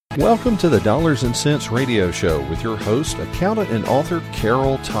Welcome to the Dollars and Cents Radio Show with your host, accountant and author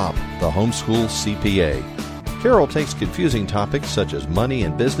Carol Topp, the homeschool CPA. Carol takes confusing topics such as money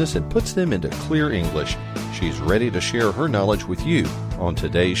and business and puts them into clear English. She's ready to share her knowledge with you on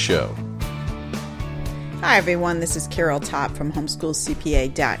today's show. Hi everyone, this is Carol Topp from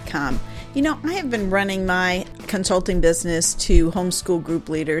homeschoolcpa.com. You know, I have been running my consulting business to homeschool group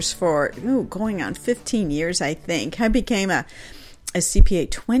leaders for going on 15 years, I think. I became a CPA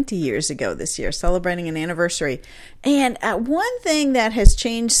 20 years ago this year, celebrating an anniversary. And one thing that has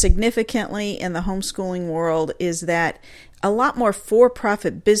changed significantly in the homeschooling world is that a lot more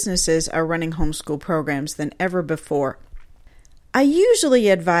for-profit businesses are running homeschool programs than ever before. I usually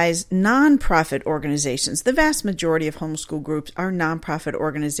advise nonprofit organizations. The vast majority of homeschool groups are nonprofit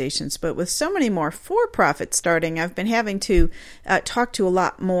organizations, but with so many more for-profit starting, I've been having to talk to a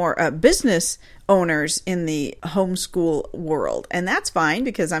lot more business owners in the homeschool world. And that's fine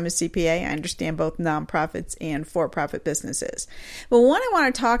because I'm a CPA. I understand both nonprofits and for-profit businesses. But what I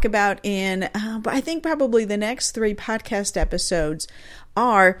want to talk about in, I think probably the next 3 podcast episodes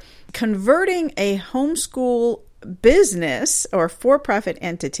are converting a homeschool business or for-profit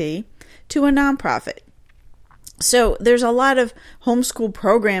entity to a nonprofit. So there's a lot of homeschool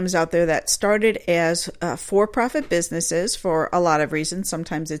programs out there that started as for-profit businesses for a lot of reasons.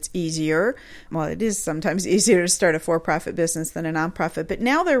 Sometimes it's easier. Well, it is sometimes easier to start a for-profit business than a nonprofit. But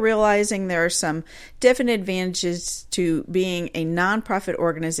now they're realizing there are some definite advantages to being a nonprofit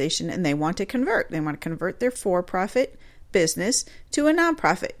organization, and they want to convert. They want to convert their for-profit business to a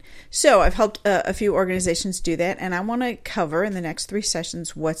nonprofit. So I've helped a few organizations do that, and I want to cover in the next 3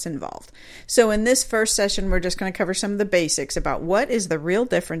 sessions what's involved. So in this first session, we're just going to cover some of the basics about what is the real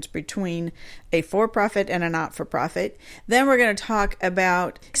difference between a for-profit and a not-for-profit. Then we're going to talk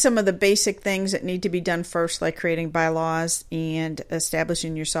about some of the basic things that need to be done first, like creating bylaws and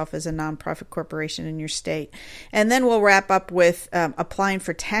establishing yourself as a nonprofit corporation in your state. And then we'll wrap up with applying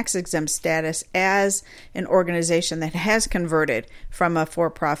for tax-exempt status as an organization that has converted from a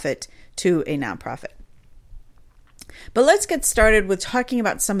for-profit to a nonprofit. But let's get started with talking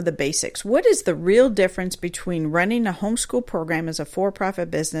about some of the basics. What is the real difference between running a homeschool program as a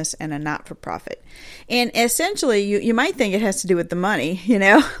for-profit business and a not-for-profit? And essentially, you might think it has to do with the money,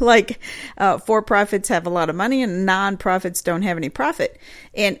 like for-profits have a lot of money and non-profits don't have any profit.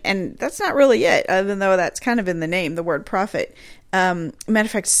 And that's not really it, even though that's kind of in the name, the word profit. Matter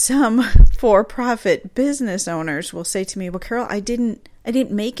of fact, some for-profit business owners will say to me, well, Carol, I didn't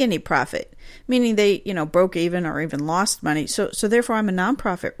make any profit, meaning they, broke even or even lost money. So therefore I'm a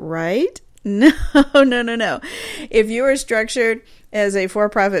nonprofit, right? No. If you are structured as a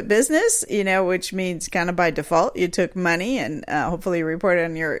for-profit business, which means kind of by default, you took money and hopefully you reported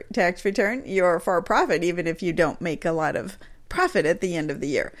on your tax return, you're for-profit, even if you don't make a lot of profit at the end of the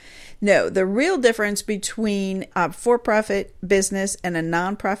year. No, the real difference between a for-profit business and a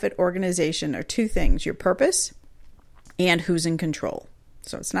nonprofit organization are 2 things: your purpose and who's in control.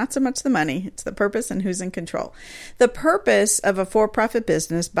 So it's not so much the money, it's the purpose and who's in control. The purpose of a for-profit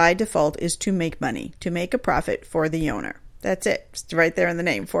business by default is to make money, to make a profit for the owner. That's it. It's right there in the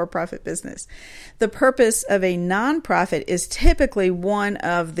name, for-profit business. The purpose of a nonprofit is typically one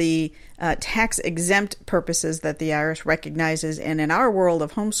of the tax-exempt purposes that the IRS recognizes. And in our world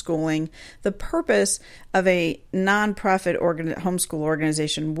of homeschooling, the purpose of a nonprofit homeschool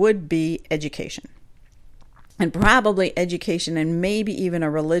organization would be education. And probably education and maybe even a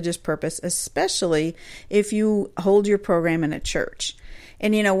religious purpose, especially if you hold your program in a church.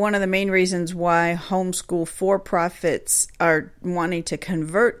 And, one of the main reasons why homeschool for-profits are wanting to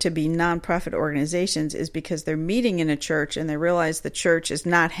convert to be nonprofit organizations is because they're meeting in a church and they realize the church is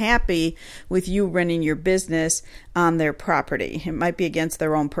not happy with you running your business on their property. It might be against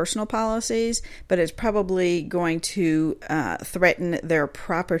their own personal policies, but it's probably going to threaten their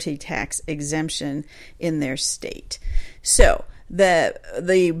property tax exemption in their state. So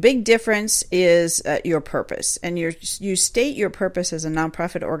the big difference is your purpose, and you state your purpose as a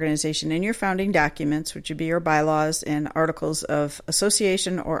nonprofit organization in your founding documents, which would be your bylaws and articles of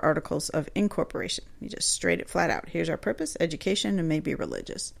association or articles of incorporation. You just straight it flat out. Here's our purpose: education and maybe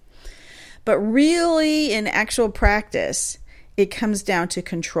religious. But really, in actual practice, it comes down to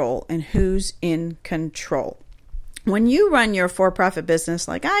control and who's in control. When you run your for-profit business,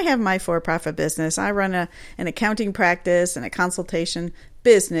 like I have my for-profit business, I run an accounting practice and a consultation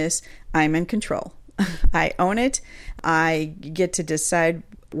business, I'm in control. I own it. I get to decide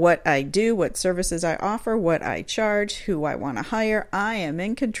what I do, what services I offer, what I charge, who I want to hire. I am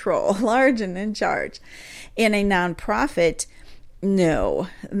in control, large and in charge. In a nonprofit, no,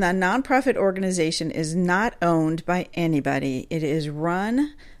 the nonprofit organization is not owned by anybody. It is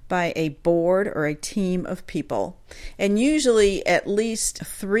run by a board or a team of people. And usually at least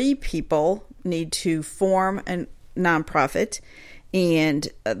 3 people need to form a nonprofit. And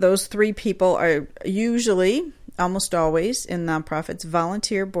those 3 people are usually, almost always in nonprofits,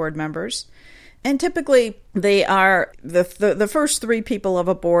 volunteer board members. And typically they are, the first 3 people of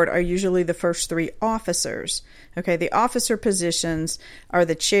a board are usually the first 3 officers. Okay, the officer positions are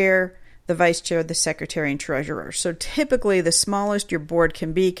the chair, the vice chair, the secretary, and treasurer. So typically the smallest your board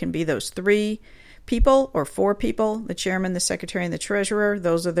can be those 3 people or 4 people, the chairman, the secretary, and the treasurer.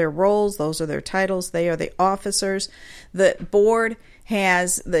 Those are their roles. Those are their titles. They are the officers. The board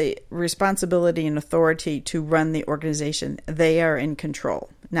has the responsibility and authority to run the organization. They are in control,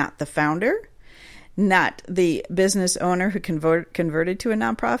 not the founder, not the business owner who converted to a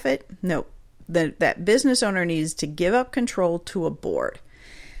nonprofit. No, that business owner needs to give up control to a board.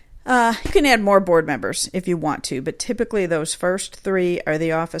 You can add more board members if you want to, but typically those first 3 are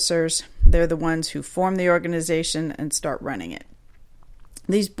the officers. They're the ones who form the organization and start running it.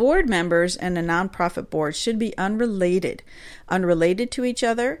 These board members and a nonprofit board should be unrelated to each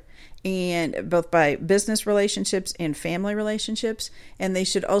other, and both by business relationships and family relationships, and they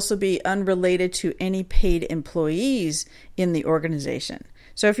should also be unrelated to any paid employees in the organization.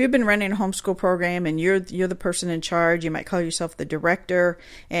 So if you've been running a homeschool program and you're the person in charge, you might call yourself the director,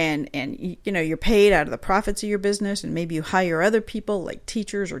 and you're paid out of the profits of your business, and maybe you hire other people like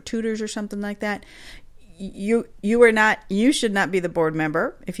teachers or tutors or something like that. You should not be the board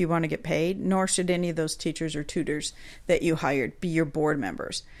member if you want to get paid, nor should any of those teachers or tutors that you hired be your board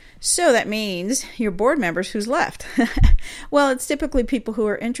members. So that means your board members, who's left? Well, it's typically people who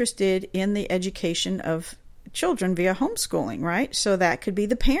are interested in the education of children via homeschooling, right? So that could be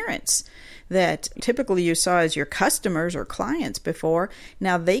the parents that typically you saw as your customers or clients before.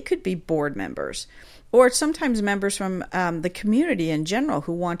 Now they could be board members. Or sometimes members from the community in general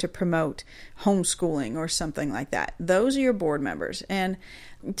who want to promote homeschooling or something like that. Those are your board members. And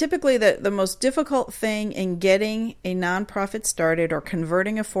typically the most difficult thing in getting a nonprofit started or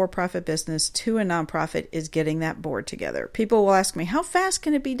converting a for-profit business to a nonprofit is getting that board together. People will ask me, how fast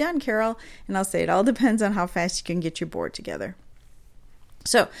can it be done, Carol? And I'll say it all depends on how fast you can get your board together.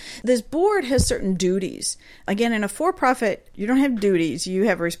 So this board has certain duties. Again, in a for-profit, you don't have duties. You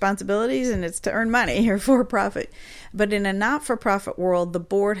have responsibilities, and it's to earn money. You're for-profit. But in a not-for-profit world, the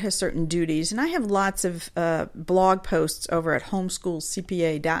board has certain duties. And I have lots of blog posts over at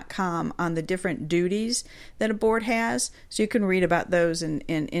homeschoolcpa.com on the different duties that a board has. So you can read about those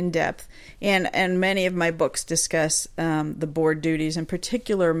in depth. And many of my books discuss the board duties. In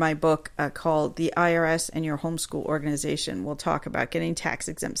particular, my book called The IRS and Your Homeschool Organization will talk about getting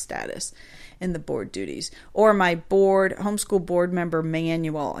tax-exempt status and the board duties. Or my homeschool board member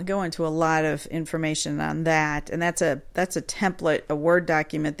manual. I go into a lot of information on that, and that's a template, a Word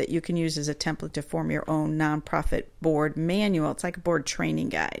document that you can use as a template to form your own nonprofit board manual. It's like a board training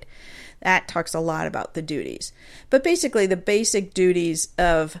guide. That talks a lot about the duties. But basically, the basic duties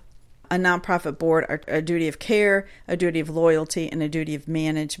of a nonprofit board are a duty of care, a duty of loyalty, and a duty of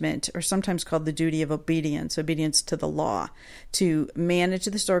management, or sometimes called the duty of obedience to the law, to manage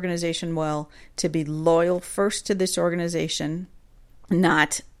this organization well, to be loyal first to this organization,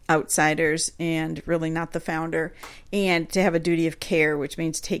 not outsiders, and really not the founder, and to have a duty of care, which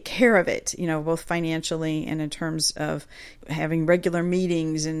means take care of it, both financially and in terms of having regular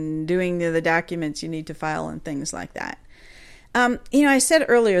meetings and doing the documents you need to file and things like that. I said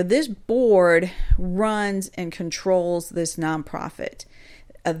earlier, this board runs and controls this nonprofit.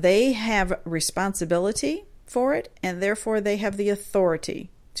 They have responsibility for it, and therefore they have the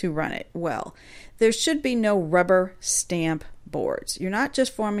authority to run it well. There should be no rubber stamp boards. You're not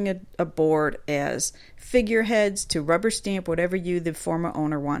just forming a board as figureheads to rubber stamp whatever you, the former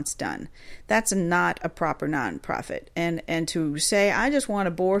owner, wants done. That's not a proper nonprofit. And to say, I just want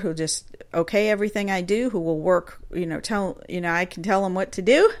a board who'll just okay everything I do, who will work, I can tell them what to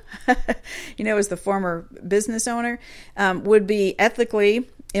do, as the former business owner, would be ethically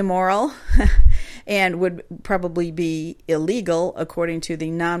immoral and would probably be illegal according to the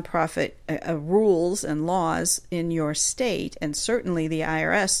nonprofit rules and laws in your state. And certainly the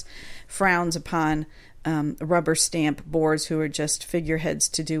IRS frowns upon rubber stamp boards who are just figureheads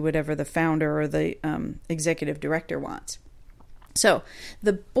to do whatever the founder or the executive director wants. So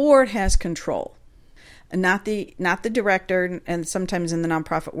the board has control. Not the director, and sometimes in the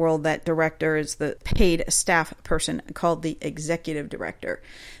nonprofit world, that director is the paid staff person called the executive director.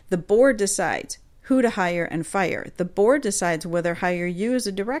 The board decides who to hire and fire. The board decides whether to hire you as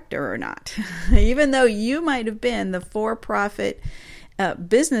a director or not. Even though you might have been the for-profit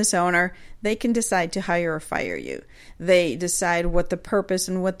business owner they can decide to hire or fire you. They decide what the purpose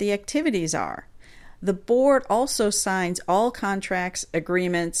and what the activities are. The board also signs all contracts,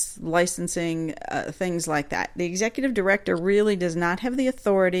 agreements, licensing, things like that. The executive director really does not have the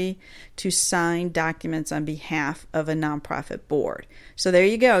authority to sign documents on behalf of a nonprofit board. So there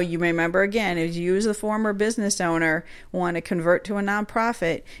you go. You remember again, as you as a former business owner want to convert to a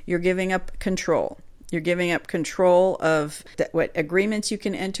nonprofit, you're giving up control. You're giving up control of what agreements you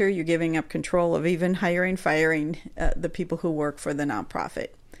can enter. You're giving up control of even hiring, firing the people who work for the nonprofit,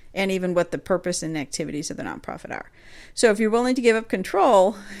 and even what the purpose and activities of the nonprofit are. So if you're willing to give up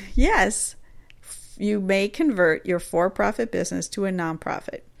control, yes, you may convert your for-profit business to a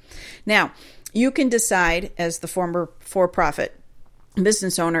nonprofit. Now, you can decide as the former for-profit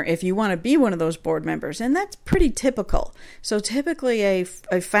business owner if you want to be one of those board members, and that's pretty typical. So typically a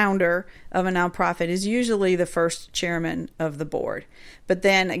founder of a nonprofit is usually the first chairman of the board. But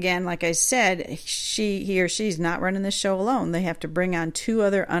then again, like I said, he or she's not running the show alone. They have to bring on two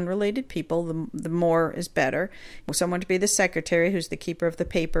other unrelated people. The more is better. Someone to be the secretary, who's the keeper of the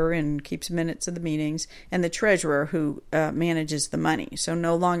paper and keeps minutes of the meetings, and the treasurer, who manages the money. So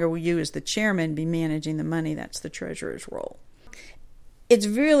no longer will you as the chairman be managing the money. That's the treasurer's role. It's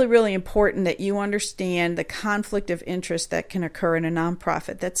really, really important that you understand the conflict of interest that can occur in a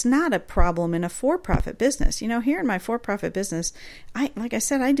nonprofit. That's not a problem in a for-profit business. You know, here in my for-profit business, like I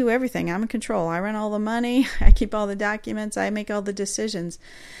said, I do everything. I'm in control. I run all the money. I keep all the documents. I make all the decisions.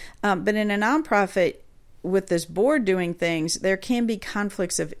 But in a nonprofit, with this board doing things, there can be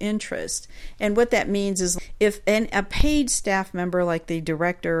conflicts of interest. And what that means is if a paid staff member like the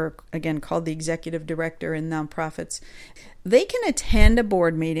director, again called the executive director in nonprofits, they can attend a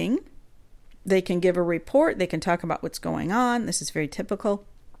board meeting, they can give a report, they can talk about what's going on. This is very typical,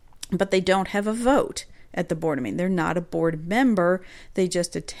 but they don't have a vote at the board meeting. They're not a board member. They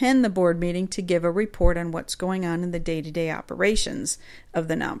just attend the board meeting to give a report on what's going on in the day-to-day operations of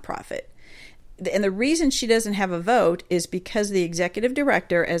the nonprofit. And the reason she doesn't have a vote is because the executive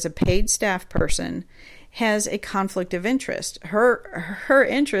director, as a paid staff person, has a conflict of interest. Her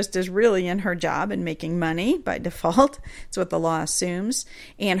interest is really in her job and making money by default. It's what the law assumes.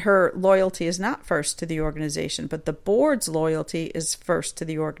 And her loyalty is not first to the organization, but the board's loyalty is first to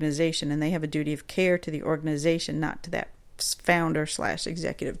the organization, and they have a duty of care to the organization, not to that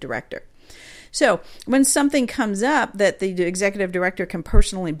founder/executive director. So when something comes up that the executive director can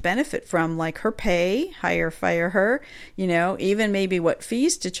personally benefit from, like her pay, hire, fire her, even maybe what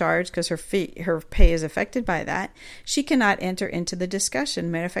fees to charge because her pay is affected by that, she cannot enter into the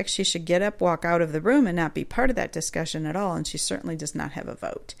discussion. Matter of fact, she should get up, walk out of the room, and not be part of that discussion at all, and she certainly does not have a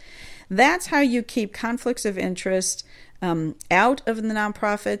vote. That's how you keep conflicts of interest out of the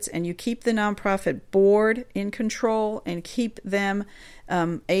nonprofits, and you keep the nonprofit board in control and keep them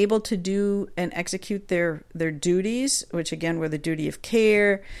able to do and execute their duties, which again were the duty of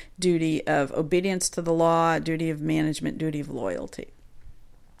care, duty of obedience to the law, duty of management, duty of loyalty.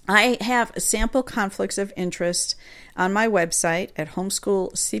 I have sample conflicts of interest on my website at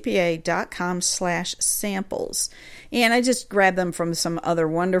homeschoolcpa.com/samples. And I just grab them from some other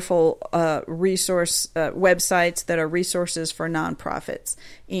wonderful resource websites that are resources for nonprofits.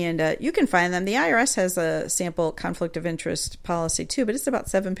 And you can find them. The IRS has a sample conflict of interest policy too, but it's about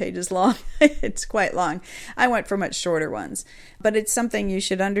 7 pages long. It's quite long. I went for much shorter ones. But it's something you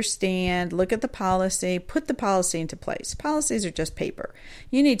should understand. Look at the policy. Put the policy into place. Policies are just paper.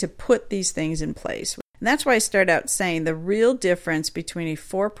 You need to put these things in place. And that's why I start out saying the real difference between a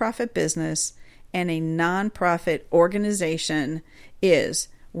for-profit business and a nonprofit organization is,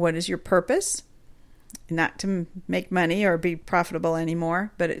 what is your purpose? Not to make money or be profitable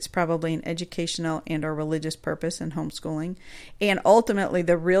anymore, but it's probably an educational and or religious purpose in homeschooling. And ultimately,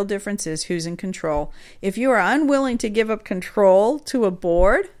 the real difference is who's in control. If you are unwilling to give up control to a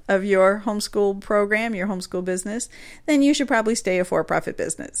board of your homeschool program, your homeschool business, then you should probably stay a for-profit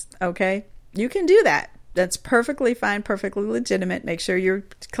business, okay? You can do that. That's perfectly fine, perfectly legitimate. Make sure you're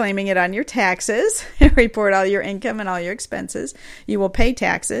claiming it on your taxes. Report all your income and all your expenses. You will pay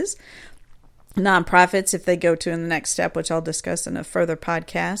taxes. Nonprofits, if they go to in the next step, which I'll discuss in a further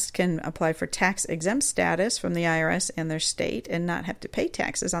podcast, can apply for tax-exempt status from the IRS and their state and not have to pay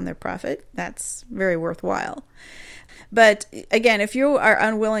taxes on their profit. That's very worthwhile. But again, if you are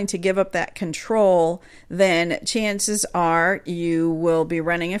unwilling to give up that control, then chances are you will be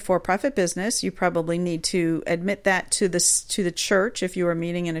running a for-profit business. You probably need to admit that to the church if you are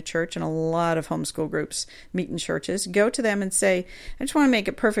meeting in a church, and a lot of homeschool groups meet in churches. Go to them and say, I just want to make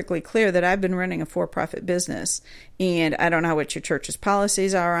it perfectly clear that I've been running a for-profit business, and I don't know what your church's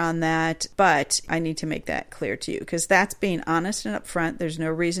policies are on that, but I need to make that clear to you, because that's being honest and upfront. There's no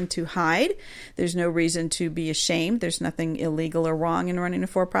reason to hide. There's no reason to be ashamed. There's nothing illegal or wrong in running a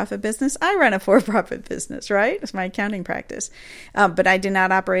for-profit business. I run a for-profit business, right? It's my accounting practice. But I do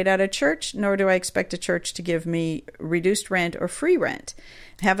not operate out of church, nor do I expect a church to give me reduced rent or free rent.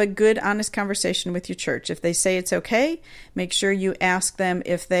 Have a good, honest conversation with your church. If they say it's okay, make sure you ask them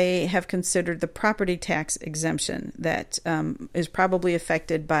if they have considered the property tax exemption that is probably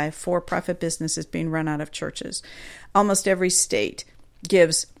affected by for-profit businesses being run out of churches. Almost every state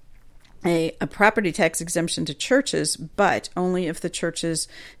gives a property tax exemption to churches, but only if the churches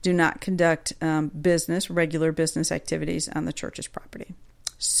do not conduct regular business activities on the church's property.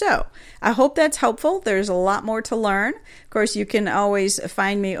 So I hope that's helpful. There's a lot more to learn. Of course, you can always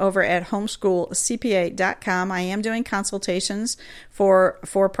find me over at homeschoolcpa.com. I am doing consultations for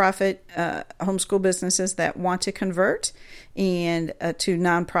for-profit homeschool businesses that want to convert and to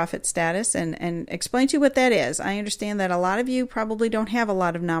nonprofit status, and explain to you what that is. I understand that a lot of you probably don't have a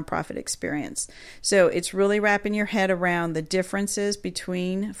lot of nonprofit experience. So it's really wrapping your head around the differences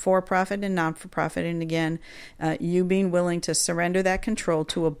between for-profit and non-for-profit. And again, you being willing to surrender that control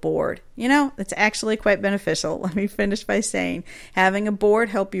to a board. You know, it's actually quite beneficial. Let me finish by saying having a board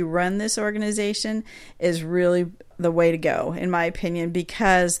help you run this organization is really the way to go, in my opinion,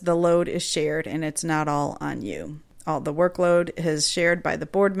 because the load is shared and it's not all on you. All the workload is shared by the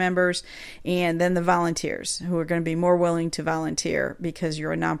board members and then the volunteers, who are going to be more willing to volunteer because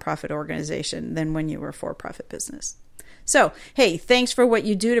you're a nonprofit organization than when you were a for-profit business. So, hey, thanks for what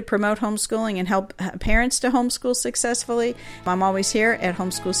you do to promote homeschooling and help parents to homeschool successfully. I'm always here at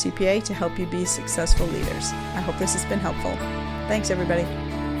Homeschool CPA to help you be successful leaders. I hope this has been helpful. Thanks, everybody.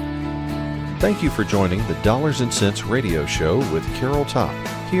 Thank you for joining the Dollars and Cents Radio Show with Carol Topp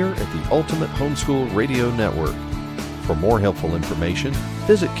here at the Ultimate Homeschool Radio Network. For more helpful information,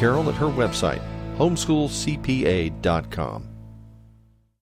 visit Carol at her website, homeschoolcpa.com.